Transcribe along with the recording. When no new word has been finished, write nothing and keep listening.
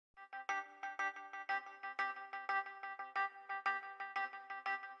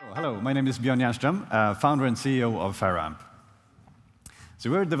Hello, my name is Björn Jernström, founder and CEO of Ferroamp.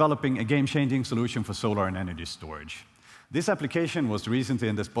 So we're developing a game-changing solution for solar and energy storage. This application was recently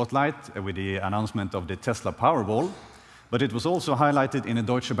in the spotlight with the announcement of the Tesla Powerwall, but it was also highlighted in a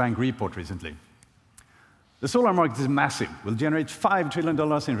Deutsche Bank report recently. The solar market is massive. We'll generate $5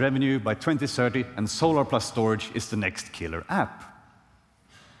 trillion in revenue by 2030, and solar plus storage is the next killer app.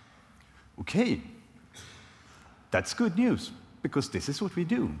 Okay, that's good news, because this is what we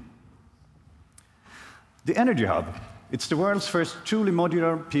do. The Energy Hub, it's the world's first truly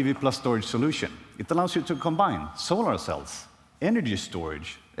modular PV plus storage solution. It allows you to combine solar cells, energy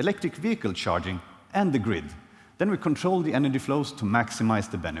storage, electric vehicle charging, and the grid. Then we control the energy flows to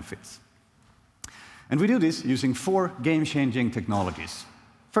maximize the benefits. And we do this using 4 game-changing technologies.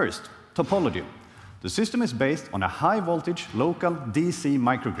 First, topology. The system is based on a high-voltage local DC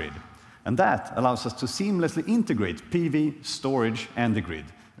microgrid. And that allows us to seamlessly integrate PV, storage, and the grid,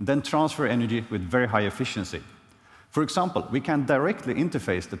 and then transfer energy with very high efficiency. For example, we can directly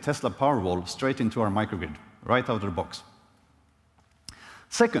interface the Tesla Powerwall straight into our microgrid, right out of the box.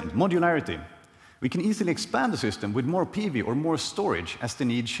 Second, modularity. We can easily expand the system with more PV or more storage as the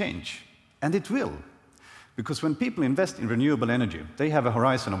needs change. And it will. Because when people invest in renewable energy, they have a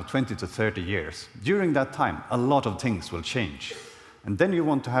horizon of 20 to 30 years. During that time, a lot of things will change. And then you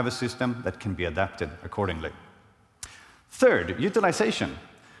want to have a system that can be adapted accordingly. Third, utilization.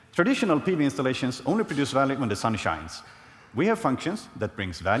 Traditional PV installations only produce value when the sun shines. We have functions that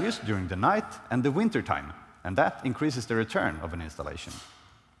brings values during the night and the winter time, and that increases the return of an installation.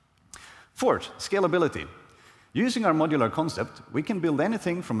 Fourth, scalability. Using our modular concept, we can build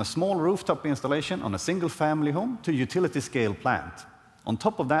anything from a small rooftop installation on a single family home to a utility-scale plant. On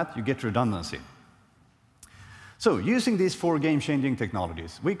top of that, you get redundancy. So, using these 4 game-changing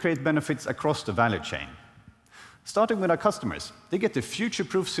technologies, we create benefits across the value chain. Starting with our customers, they get a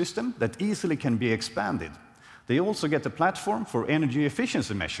future-proof system that easily can be expanded. They also get a platform for energy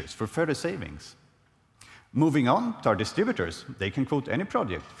efficiency measures for further savings. Moving on to our distributors, they can quote any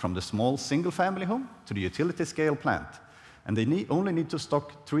project from the small single-family home to the utility-scale plant. And they only need to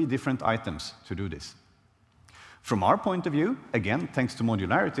stock 3 different items to do this. From our point of view, again, thanks to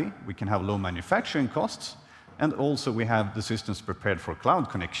modularity, we can have low manufacturing costs, and also we have the systems prepared for cloud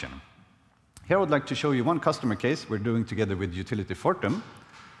connection. Here I would like to show you one customer case we're doing together with utility Fortum.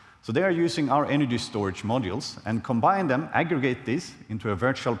 So they are using our energy storage modules and combine them, aggregate these into a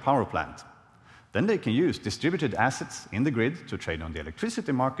virtual power plant. Then they can use distributed assets in the grid to trade on the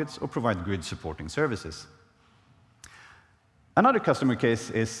electricity markets or provide grid supporting services. Another customer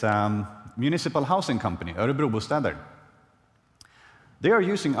case is municipal housing company, Örebro Bostäder. They are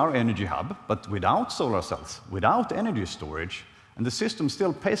using our Energy Hub, but without solar cells, without energy storage, and the system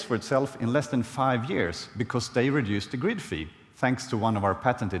still pays for itself in less than 5 years because they reduced the grid fee, thanks to one of our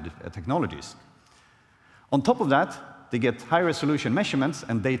patented technologies. On top of that, they get high-resolution measurements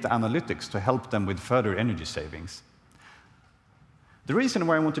and data analytics to help them with further energy savings. The reason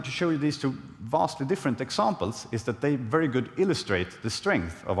why I wanted to show you these 2 vastly different examples is that they very good illustrate the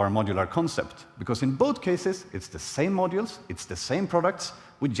strength of our modular concept, because in both cases, it's the same modules, it's the same products,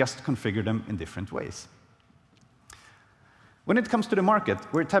 we just configure them in different ways. When it comes to the market,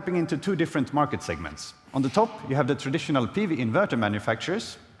 we're tapping into 2 different market segments. On the top, you have the traditional PV inverter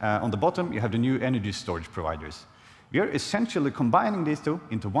manufacturers. On the bottom, you have the new energy storage providers. We are essentially combining these 2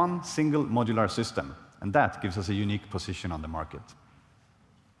 into one single modular system, and that gives us a unique position on the market.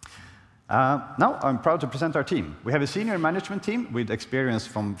 Now, I'm proud to present our team. We have a senior management team with experience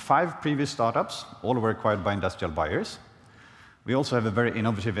from 5 previous startups, all were acquired by industrial buyers. We also have a very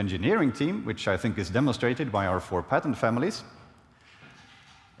innovative engineering team, which I think is demonstrated by our 4 patent families.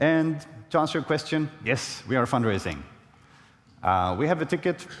 And to answer your question, yes, we are fundraising. We have a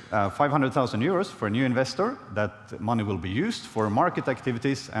ticket, 500,000 euros for a new investor. That money will be used for market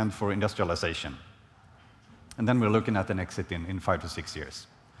activities and for industrialization. And then we're looking at an exit in 5 to 6 years.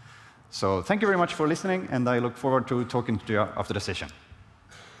 So thank you very much for listening, and I look forward to talking to you after the session.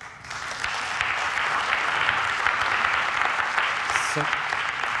 So,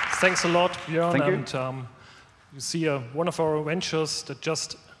 thanks a lot, Björn. Thank you. And you see one of our ventures that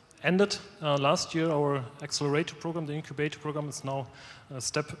just ended last year, our accelerator program, the incubator program, is now a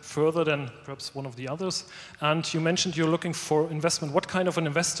step further than perhaps one of the others. And you mentioned you're looking for investment. What kind of an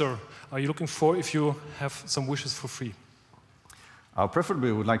investor are you looking for if you have some wishes for free?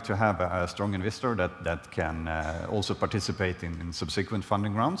 Preferably, we would like to have a strong investor that can also participate in subsequent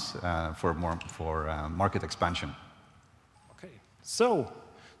funding rounds for market expansion. Okay, so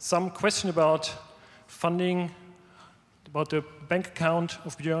some question about funding, about the bank account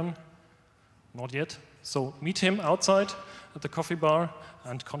of Björn. Not yet. So meet him outside at the coffee bar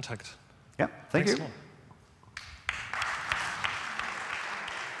and contact. Yeah, thank Thanks you. a lot.